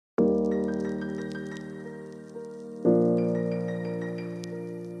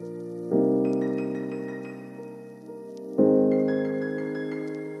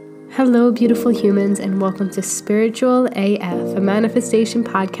Hello, beautiful humans, and welcome to Spiritual AF, a manifestation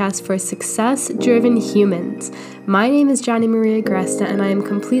podcast for success-driven humans. My name is Johnny Maria Gresta, and I am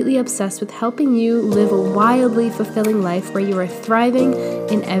completely obsessed with helping you live a wildly fulfilling life where you are thriving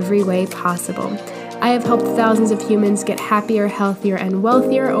in every way possible. I have helped thousands of humans get happier, healthier, and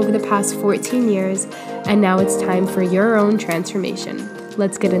wealthier over the past 14 years, and now it's time for your own transformation.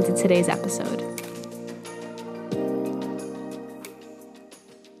 Let's get into today's episode.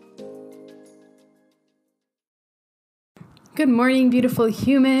 Good morning, beautiful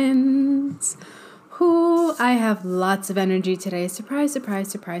humans. I have lots of energy today. Surprise, surprise,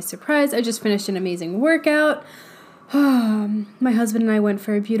 surprise, surprise. I just finished an amazing workout. My husband and I went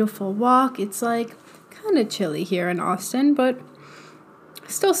for a beautiful walk. It's like kind of chilly here in Austin, but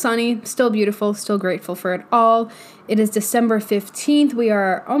still sunny, still beautiful, still grateful for it all. It is December 15th. We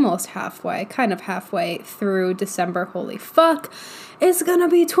are almost halfway through December. Holy fuck. It's gonna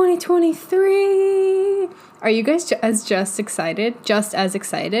be 2023. Are you guys just as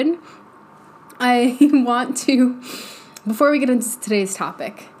excited? I want to, before we get into today's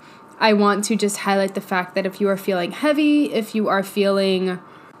topic, I want to just highlight the fact that if you are feeling heavy, if you are feeling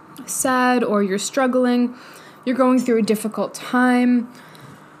sad, or you're struggling, you're going through a difficult time,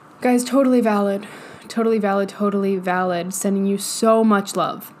 guys, totally valid. Sending you so much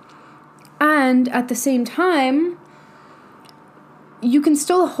love. And at the same time, you can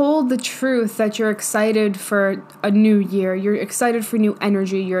still hold the truth that you're excited for a new year. You're excited for new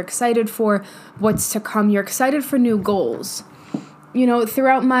energy. You're excited for what's to come. You're excited for new goals. You know,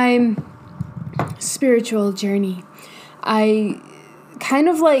 throughout my spiritual journey, I kind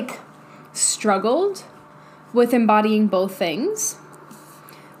of struggled with embodying both things.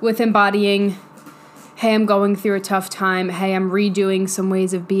 With embodying, hey, I'm going through a tough time. Hey, I'm redoing some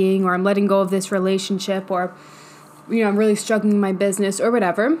ways of being, or I'm letting go of this relationship, or I'm really struggling in my business or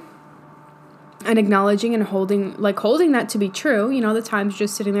whatever, and acknowledging and holding that to be true. The times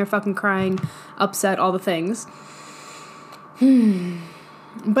just sitting there fucking crying, upset, all the things.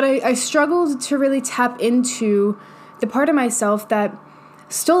 But I struggled to really tap into the part of myself that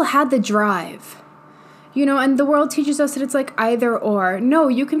still had the drive. And the world teaches us that it's like either or. No,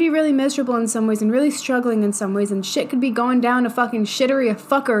 you can be really miserable in some ways and really struggling in some ways, and shit could be going down a fucking shittery of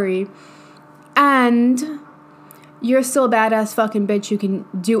fuckery, and you're still a badass fucking bitch who can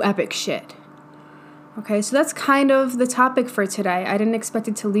do epic shit. Okay, so that's kind of the topic for today. I didn't expect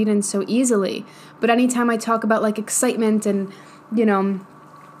it to lead in so easily, but anytime I talk about excitement and,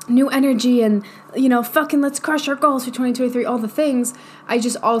 new energy and, fucking let's crush our goals for 2023, all the things, I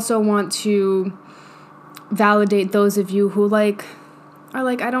just also want to validate those of you who are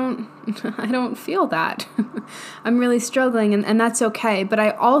I don't feel that. I'm really struggling, and that's okay. But I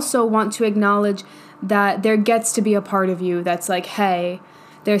also want to acknowledge that there gets to be a part of you that's like, hey,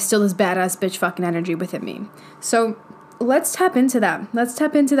 there's still this badass bitch fucking energy within me. So let's tap into that. Let's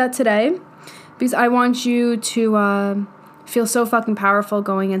tap into that today, because I want you to feel so fucking powerful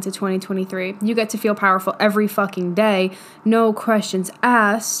going into 2023. You get to feel powerful every fucking day, no questions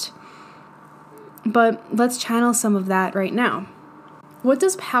asked. But let's channel some of that right now. What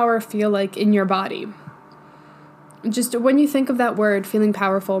does power feel like in your body? Just when you think of that word, feeling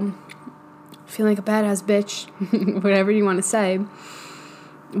powerful, feeling like a badass bitch, whatever you want to say,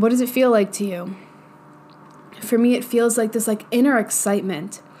 what does it feel like to you? For me, it feels like this inner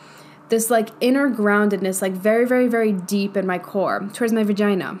excitement, this inner groundedness, very, very, very deep in my core, towards my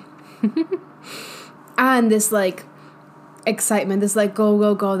vagina. And this excitement, this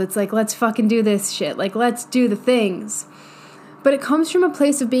go, that's let's fucking do this shit, let's do the things. But it comes from a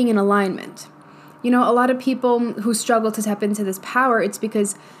place of being in alignment. A lot of people who struggle to tap into this power, it's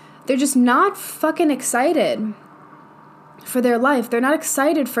because they're just not fucking excited for their life. They're not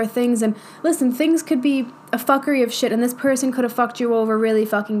excited for things. And listen, things could be a fuckery of shit, and this person could have fucked you over really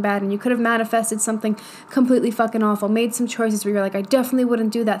fucking bad, and you could have manifested something completely fucking awful, made some choices where you're like, I definitely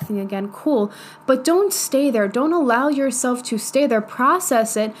wouldn't do that thing again. Cool. But don't stay there. Don't allow yourself to stay there.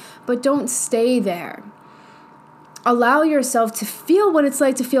 Process it, but don't stay there. Allow yourself to feel what it's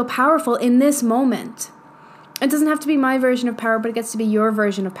like to feel powerful in this moment. It doesn't have to be my version of power, but it gets to be your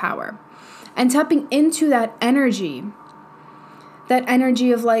version of power. And tapping into that energy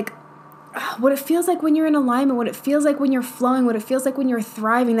of what it feels like when you're in alignment, what it feels like when you're flowing, what it feels like when you're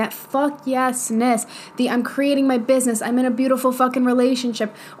thriving, that fuck yes-ness, I'm creating my business, I'm in a beautiful fucking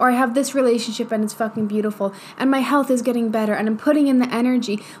relationship, or I have this relationship and it's fucking beautiful, and my health is getting better, and I'm putting in the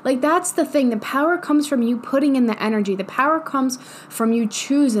energy. That's the thing. The power comes from you putting in the energy. The power comes from you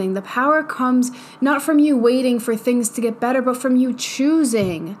choosing. The power comes not from you waiting for things to get better, but from you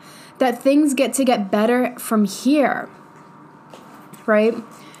choosing that things get to get better from here, right?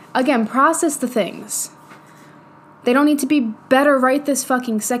 again, process the things. They don't need to be better right this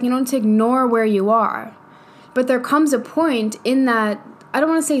fucking second. You don't need to ignore where you are. But there comes a point in that, I don't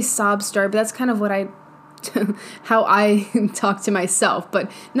want to say sob story, but that's kind of what how I talk to myself,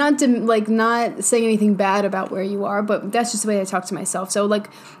 but not saying anything bad about where you are, but that's just the way I talk to myself. So like,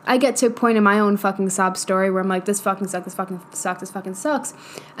 I get to a point in my own fucking sob story where I'm like, this fucking sucks, this fucking sucks, this fucking sucks.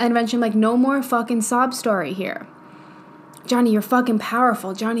 And eventually I'm like, no more fucking sob story here. Johnny, you're fucking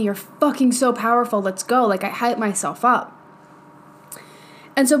powerful. Johnny, you're fucking so powerful. Let's go. Like, I hype myself up.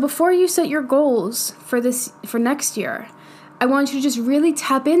 And so before you set your goals for next year, I want you to just really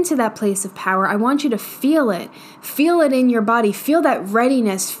tap into that place of power. I want you to feel it. Feel it in your body. Feel that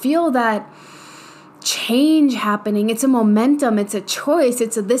readiness. Feel that change happening. It's a momentum. It's a choice.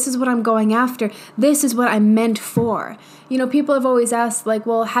 This is what I'm going after. This is what I'm meant for. You know, people have always asked, like,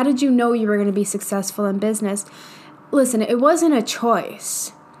 well, how did you know you were going to be successful in business? Listen, it wasn't a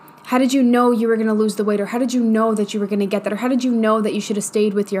choice. How did you know you were going to lose the weight? Or how did you know that you were going to get that? Or how did you know that you should have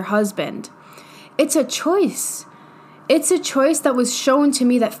stayed with your husband? It's a choice. It's a choice that was shown to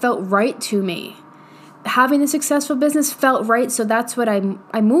me that felt right to me. Having a successful business felt right, so that's what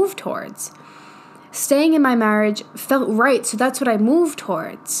I moved towards. Staying in my marriage felt right, so that's what I moved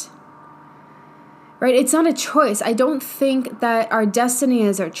towards. Right? It's not a choice. I don't think that our destiny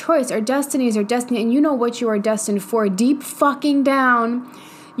is our choice. Our destiny is our destiny, and you know what you are destined for. Deep fucking down,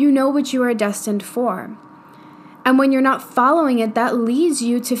 you know what you are destined for. And when you're not following it, that leads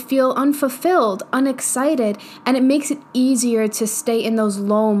you to feel unfulfilled, unexcited, and it makes it easier to stay in those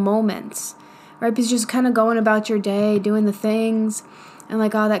low moments, right? Because you're just kind of going about your day, doing the things, and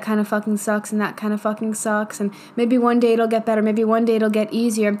like, oh, that kind of fucking sucks, and that kind of fucking sucks, and maybe one day it'll get better, maybe one day it'll get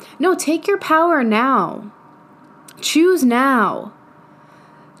easier. No, take your power now. Choose now.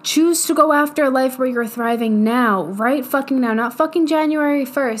 Choose to go after a life where you're thriving now, right fucking now, not fucking January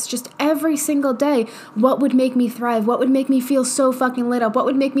 1st, just every single day. What would make me thrive? What would make me feel so fucking lit up? What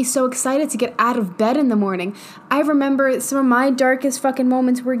would make me so excited to get out of bed in the morning? I remember some of my darkest fucking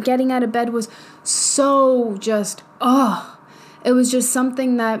moments where getting out of bed was so just, it was just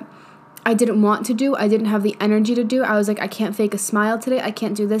something that I didn't want to do. I didn't have the energy to do. I was like, I can't fake a smile today. I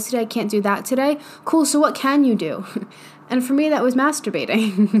can't do this today. I can't do that today. Cool, so what can you do? And for me, that was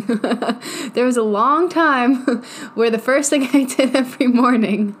masturbating. There was a long time where the first thing I did every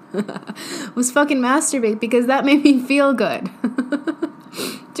morning was fucking masturbate because that made me feel good.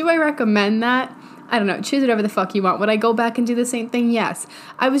 Do I recommend that? I don't know. Choose whatever the fuck you want. Would I go back and do the same thing? Yes.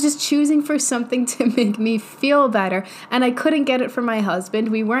 I was just choosing for something to make me feel better, and I couldn't get it from my husband.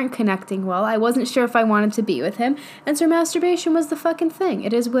 We weren't connecting well. I wasn't sure if I wanted to be with him, and so masturbation was the fucking thing.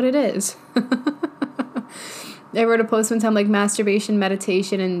 It is what it is. I wrote a post one time like masturbation,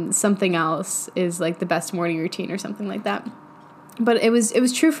 meditation, and something else is like the best morning routine or something like that. But it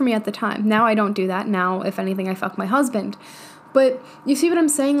was true for me at the time. Now I don't do that. Now, if anything, I fuck my husband. But you see what I'm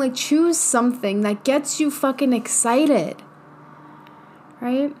saying? Like, choose something that gets you fucking excited,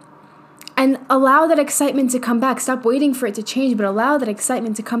 right? And allow that excitement to come back. Stop waiting for it to change, but allow that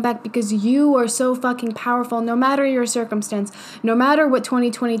excitement to come back because you are so fucking powerful no matter your circumstance, no matter what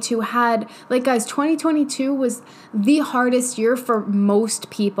 2022 had. Like, guys, 2022 was the hardest year for most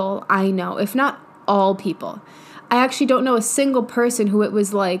people I know, if not all people. I actually don't know a single person who it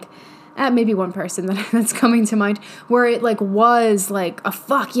was like, maybe one person that's coming to mind, where it like was like a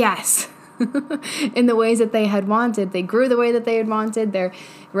fuck yes. In the ways that they had wanted. They grew the way that they had wanted. Their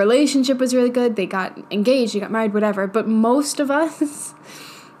relationship was really good. They got engaged, they got married, whatever. But most of us,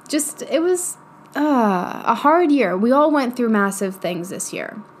 it was a hard year. We all went through massive things this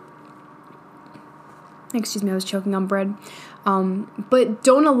year. Excuse me, I was choking on bread. But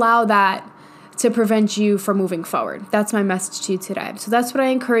don't allow that to prevent you from moving forward. That's my message to you today. So that's what I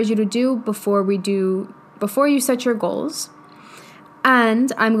encourage you to do before you set your goals.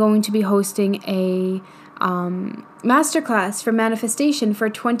 And I'm going to be hosting a masterclass for manifestation for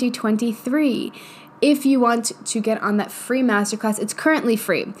 2023. If you want to get on that free masterclass, it's currently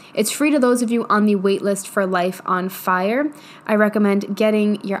free. It's free to those of you on the waitlist for Life on Fire. I recommend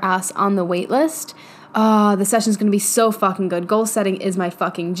getting your ass on the waitlist. The session's going to be so fucking good. Goal setting is my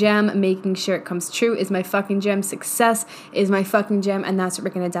fucking gem. Making sure it comes true is my fucking gem. Success is my fucking gem. And that's what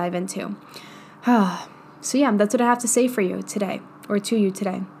we're going to dive into. So yeah, that's what I have to say for you today. Or to you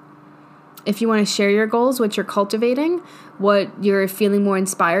today. If you want to share your goals, what you're cultivating, what you're feeling more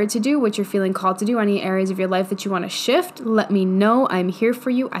inspired to do, what you're feeling called to do, any areas of your life that you want to shift, let me know. I'm here for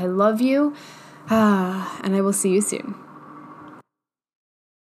you. I love you. And I will see you soon.